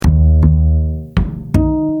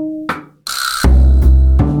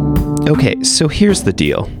Okay, so here's the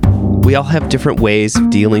deal. We all have different ways of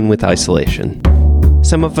dealing with isolation.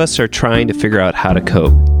 Some of us are trying to figure out how to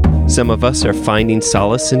cope. Some of us are finding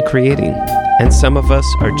solace in creating. And some of us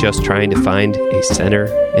are just trying to find a center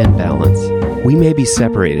and balance. We may be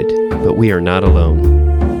separated, but we are not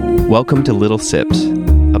alone. Welcome to Little Sips,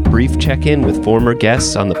 a brief check-in with former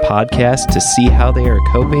guests on the podcast to see how they are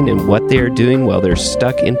coping and what they are doing while they're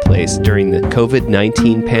stuck in place during the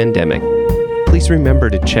COVID-19 pandemic. Please remember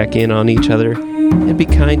to check in on each other and be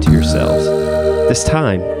kind to yourselves. This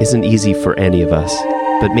time isn't easy for any of us,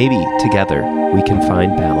 but maybe together we can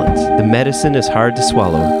find balance. The medicine is hard to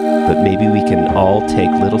swallow, but maybe we can all take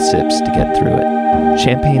little sips to get through it.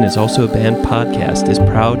 Champagne is Also a Band podcast is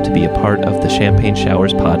proud to be a part of the Champagne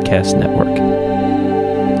Showers Podcast Network.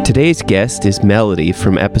 Today's guest is Melody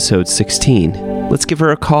from episode 16. Let's give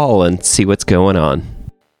her a call and see what's going on.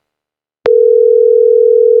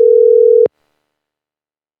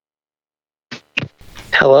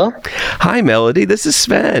 Hello? Hi, Melody. This is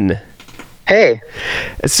Sven. Hey.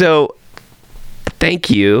 So,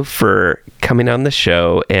 thank you for coming on the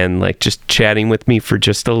show and just chatting with me for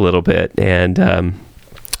just a little bit. And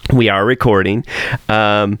we are recording.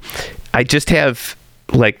 I just have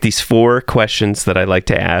these 4 questions that I like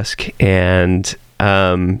to ask and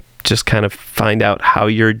just kind of find out how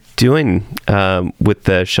you're doing with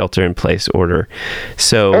the shelter-in-place order.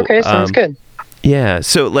 So, okay, sounds good. Yeah.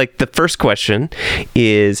 So, the first question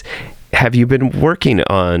is, have you been working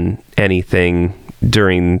on anything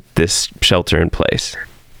during this shelter in place?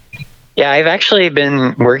 Yeah, I've actually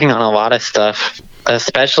been working on a lot of stuff,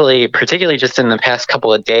 particularly just in the past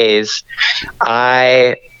couple of days.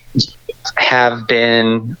 I have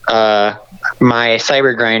been, my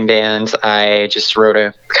Cybergrind band, I just wrote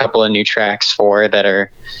a couple of new tracks for that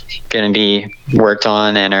are going to be worked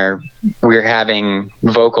on, and we're having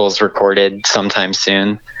vocals recorded sometime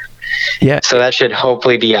soon. Yeah. So that should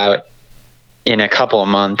hopefully be out in a couple of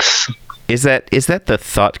months. Is that the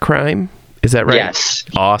Thought Crime? Is that right? Yes.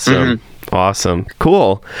 Awesome. Mm-hmm. Awesome.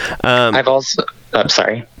 Cool. I've also, I'm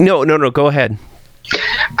sorry. No, go ahead.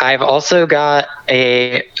 I've also got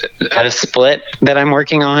a split that I'm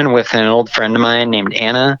working on with an old friend of mine named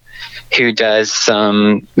Anna, who does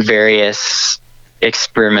some various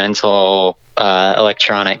experimental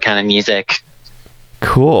electronic kind of music.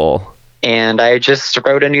 Cool. And I just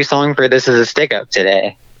wrote a new song for This Is a Stick Up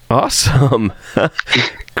today. Awesome.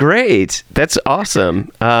 Great. That's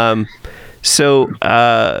awesome. So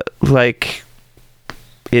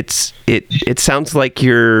it sounds like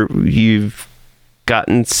you've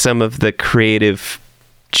gotten some of the creative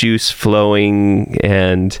juice flowing,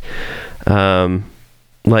 and has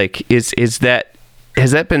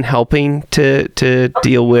that been helping to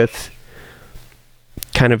deal with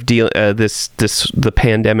the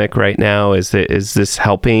pandemic right now? Is this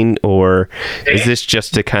helping, or is this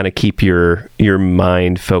just to kind of keep your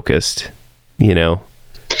mind focused,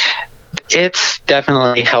 It's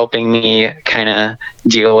definitely helping me kind of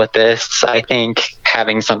deal with this. I think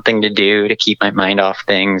having something to do to keep my mind off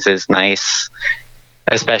things is nice,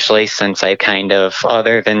 especially since I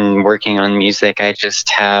other than working on music, I just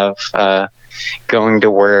have going to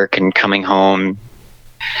work and coming home.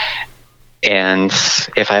 And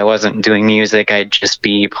if I wasn't doing music, I'd just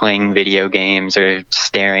be playing video games or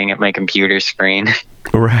staring at my computer screen.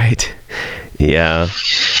 Right. Yeah.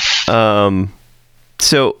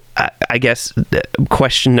 So I guess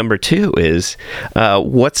question number 2 is,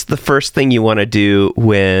 what's the first thing you want to do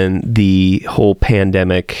when the whole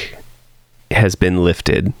pandemic has been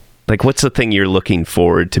lifted? What's the thing you're looking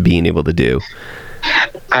forward to being able to do?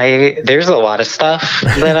 There's a lot of stuff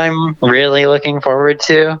that I'm really looking forward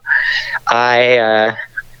to. I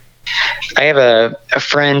have a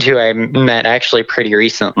friend who I met actually pretty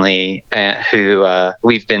recently, who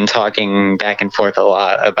we've been talking back and forth a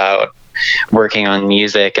lot about working on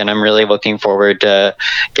music, and I'm really looking forward to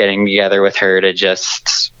getting together with her to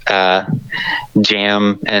just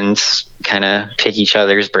jam and kind of pick each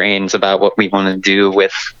other's brains about what we want to do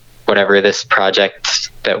with whatever this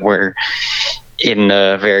project that we're in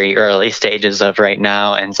the very early stages of right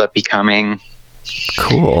now ends up becoming.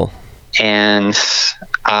 Cool. And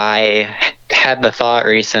I had the thought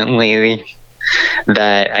recently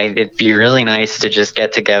that it'd be really nice to just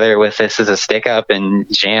get together with This Is a Stick Up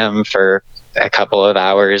and jam for a couple of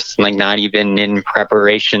hours, not even in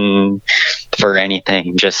preparation for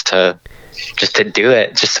anything, just to do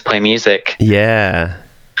it, just to play music. Yeah.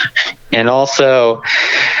 And also,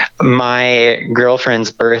 my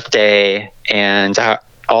girlfriend's birthday and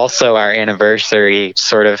also our anniversary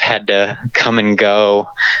sort of had to come and go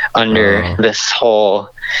under this whole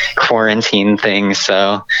quarantine thing.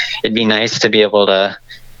 So it'd be nice to be able to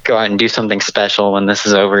go out and do something special when this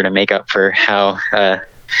is over to make up for how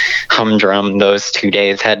humdrum those 2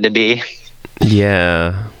 days had to be.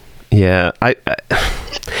 Yeah.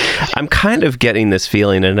 I'm kind of getting this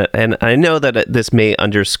feeling, and I know that this may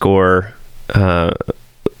underscore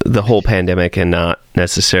the whole pandemic and not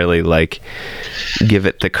necessarily like give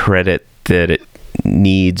it the credit that it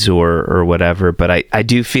needs or whatever, but I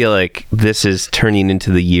do feel like this is turning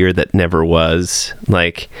into the year that never was.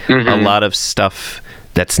 Like a lot of stuff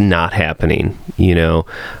that's not happening,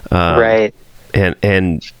 Right.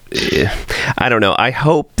 And I don't know. I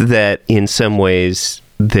hope that in some ways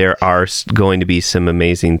there are going to be some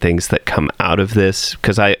amazing things that come out of this,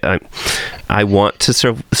 because I want to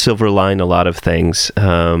silver line a lot of things,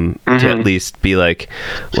 to at least be like,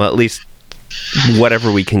 well, at least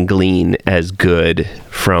whatever we can glean as good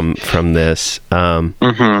from this.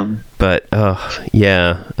 But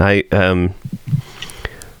yeah,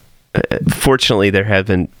 fortunately there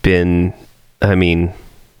haven't been,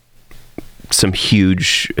 some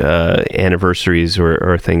huge anniversaries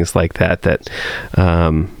or things like that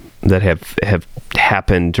have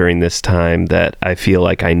happened during this time that I feel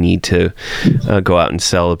like I need to go out and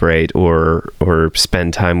celebrate or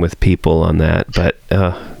spend time with people on that. But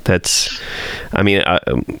it's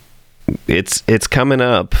coming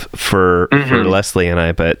up for Leslie and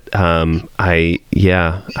I, but I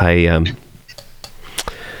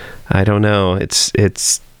don't know. It's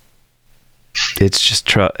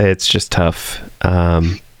just tough.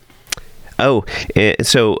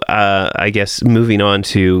 So I guess moving on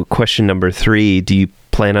to question number 3, do you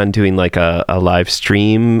plan on doing like a live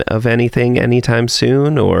stream of anything anytime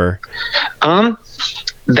soon, or?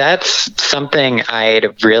 That's something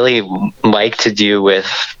I'd really like to do with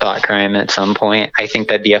Thought Crime at some point. I think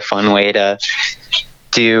that'd be a fun way to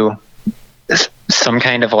do some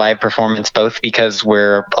kind of live performance, both because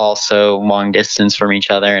we're also long distance from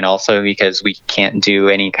each other and also because we can't do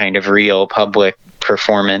any kind of real public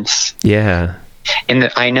performance. Yeah.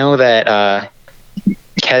 And I know that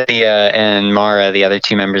Kezia and Mara, the other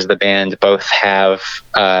 2 members of the band, both have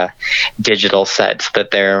digital sets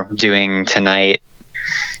that they're doing tonight.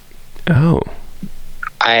 Oh.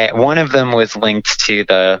 One of them was linked to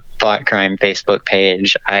the Thought Crime Facebook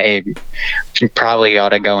page. I probably ought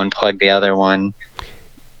to go and plug the other one.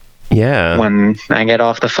 Yeah. When I get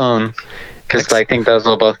off the phone, because I think those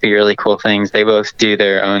will both be really cool things. They both do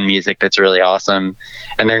their own music that's really awesome,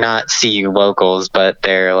 and they're not CU locals, but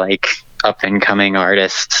they're like up and coming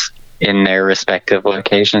artists in their respective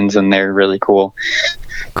locations, and they're really cool.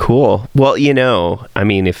 Cool. Well, if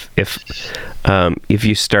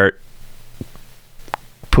you start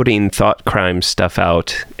putting Thought Crime stuff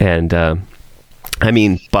out, and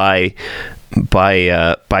by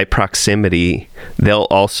proximity, they'll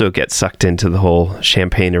also get sucked into the whole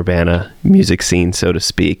Champaign-Urbana music scene, so to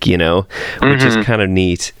speak, which is kind of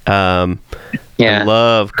neat. I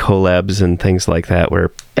love collabs and things like that where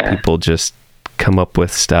people just come up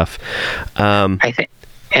with stuff. I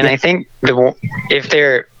think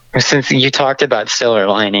since you talked about silver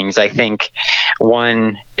linings, I think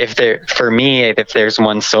if there's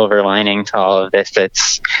one silver lining to all of this,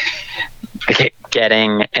 it's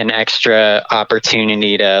getting an extra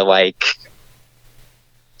opportunity to like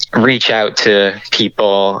reach out to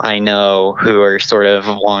people I know who are sort of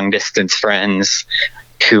long distance friends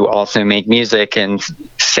who also make music, and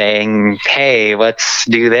saying, hey, let's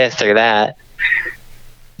do this or that.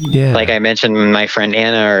 Yeah. Like I mentioned my friend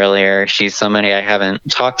Anna earlier, she's somebody I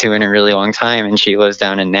haven't talked to in a really long time, and she lives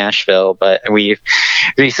down in Nashville, but we've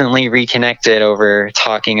recently reconnected over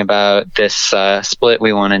talking about this split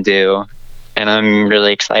we want to do, and I'm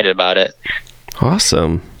really excited about it.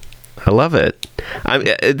 Awesome. I love it.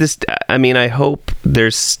 I hope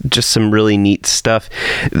there's just some really neat stuff.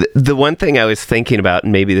 The one thing I was thinking about,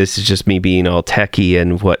 and maybe this is just me being all techie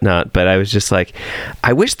and whatnot, but I was just like,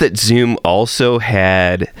 I wish that Zoom also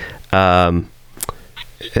had, I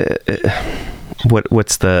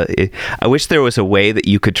wish there was a way that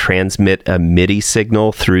you could transmit a MIDI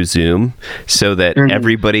signal through Zoom so that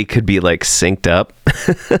everybody could be like synced up.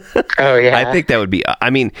 Oh yeah. I think that would be,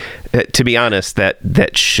 to be honest,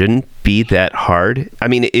 that shouldn't be that hard.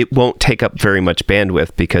 It won't take up very much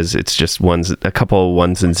bandwidth because it's just a couple of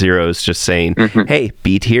ones and zeros just saying, hey,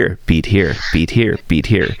 beat here, beat here, beat here, beat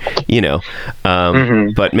here,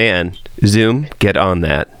 but man, Zoom, get on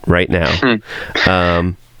that right now.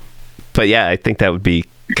 But yeah, I think that would be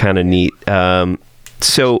kind of neat.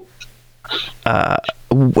 So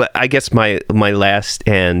I guess my last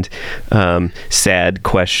and sad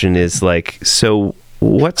question is like, so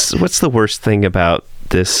what's the worst thing about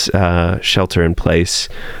this shelter in place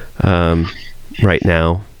right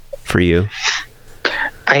now for you?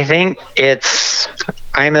 I think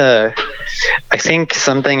I think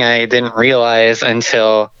something I didn't realize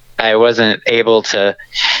until I wasn't able to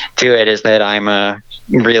do it is that I'm a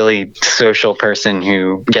really social person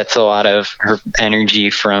who gets a lot of her energy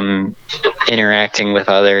from interacting with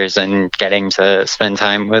others and getting to spend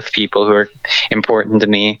time with people who are important to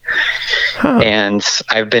me. And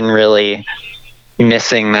I've been really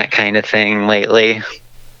missing that kind of thing lately.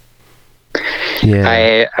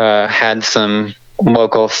 I had some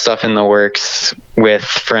local stuff in the works with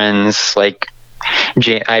friends, like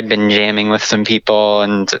I'd been jamming with some people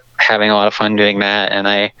and having a lot of fun doing that, and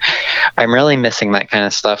I'm really missing that kind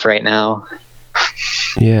of stuff right now.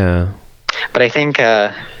 Yeah. But I think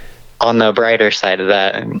on the brighter side of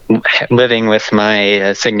that, living with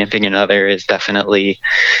my significant other is definitely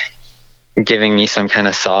giving me some kind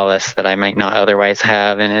of solace that I might not otherwise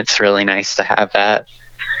have, and it's really nice to have that.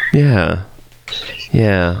 Yeah.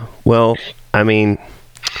 Yeah. Well, I mean,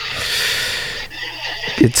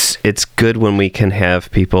 it's good when we can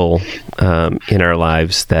have people in our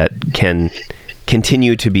lives that can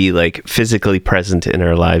continue to be like physically present in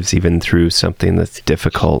our lives even through something that's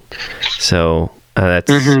difficult. So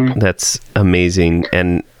that's amazing.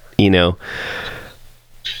 And I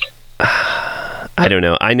don't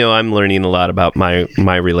know. I know I'm learning a lot about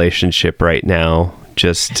my relationship right now,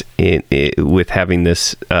 just with having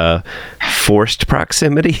this forced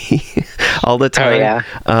proximity all the time.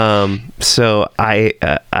 Oh, yeah. So I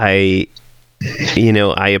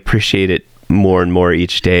appreciate it more and more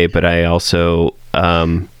each day, but I also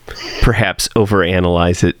perhaps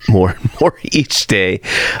overanalyze it more and more each day.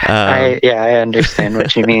 I understand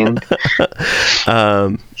what you mean.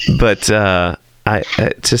 But I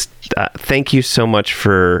just thank you so much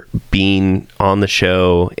for being on the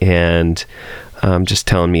show and just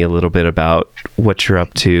telling me a little bit about what you're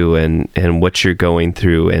up to and what you're going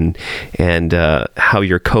through and how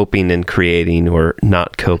you're coping and creating, or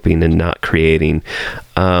not coping and not creating.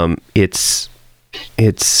 It's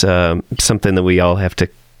something that we all have to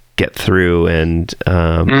get through, and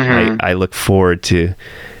I look forward to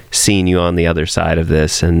seeing you on the other side of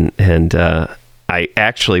this, and I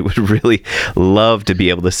actually would really love to be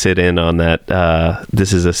able to sit in on that.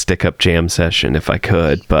 This is a stick-up jam session if I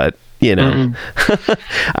could, but I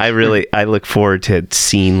look forward to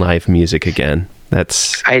seeing live music again. I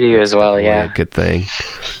do as well. Yeah. A good thing.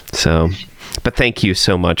 So, but thank you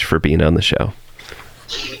so much for being on the show.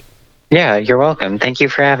 Yeah, you're welcome. Thank you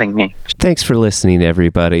for having me. Thanks for listening,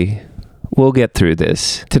 everybody. We'll get through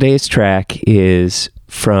this. Today's track is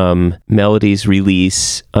from Melody's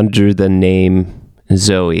release under the name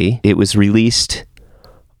Zoe. It was released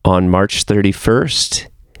on March 31st,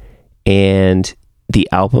 and the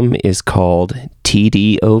album is called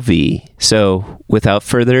TDOV. So, without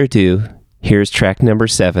further ado, here's track number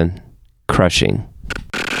 7, Crushing.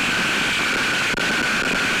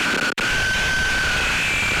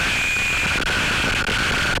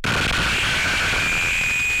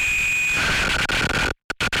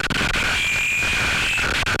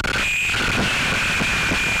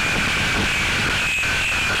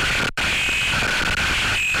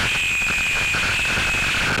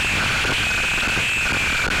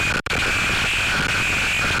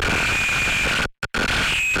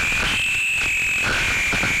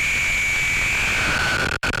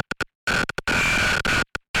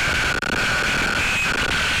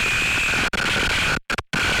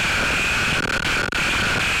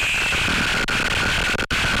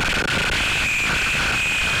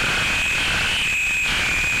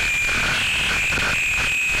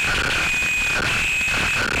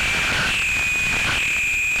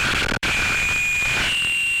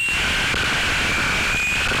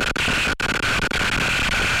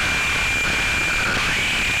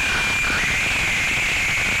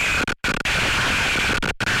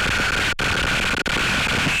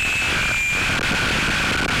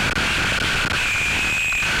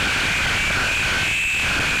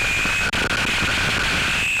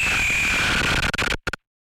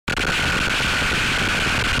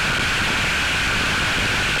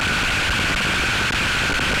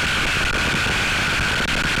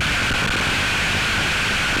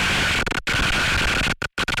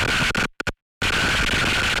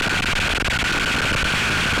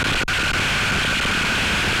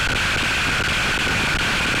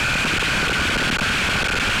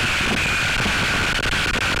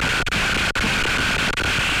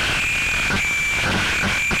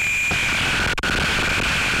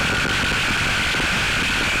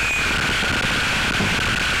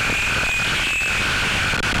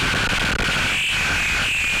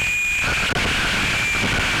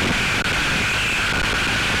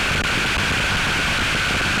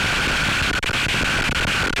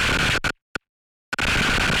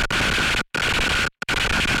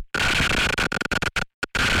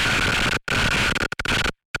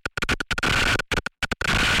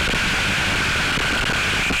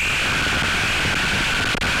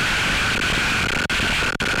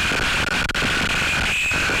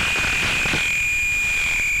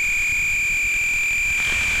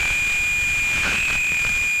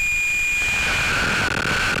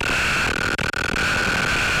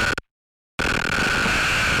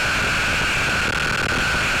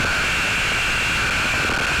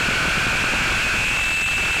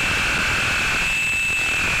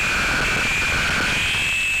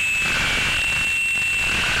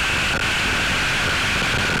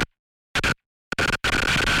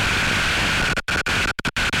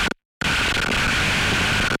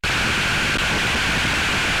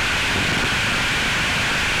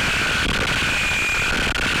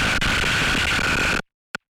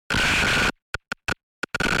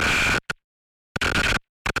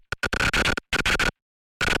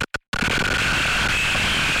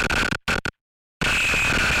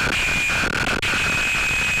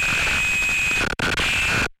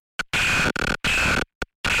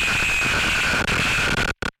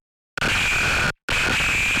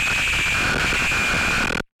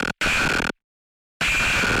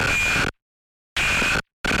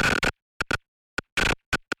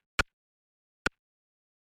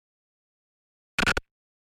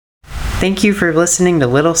 Thank you for listening to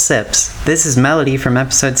Little Sips. This is Melody from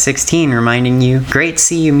episode 16 reminding you, great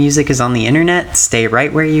CU music is on the internet. Stay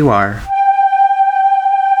right where you are.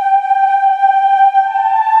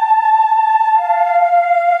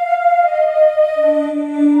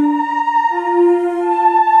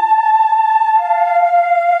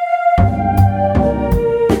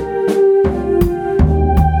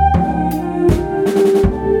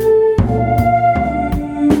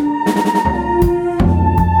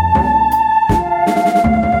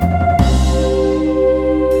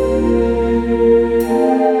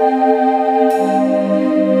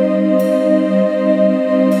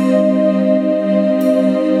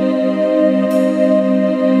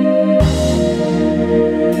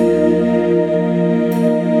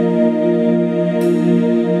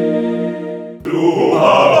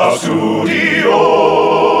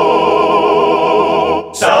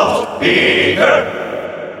 Sounds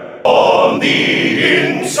bigger on the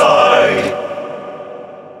inside.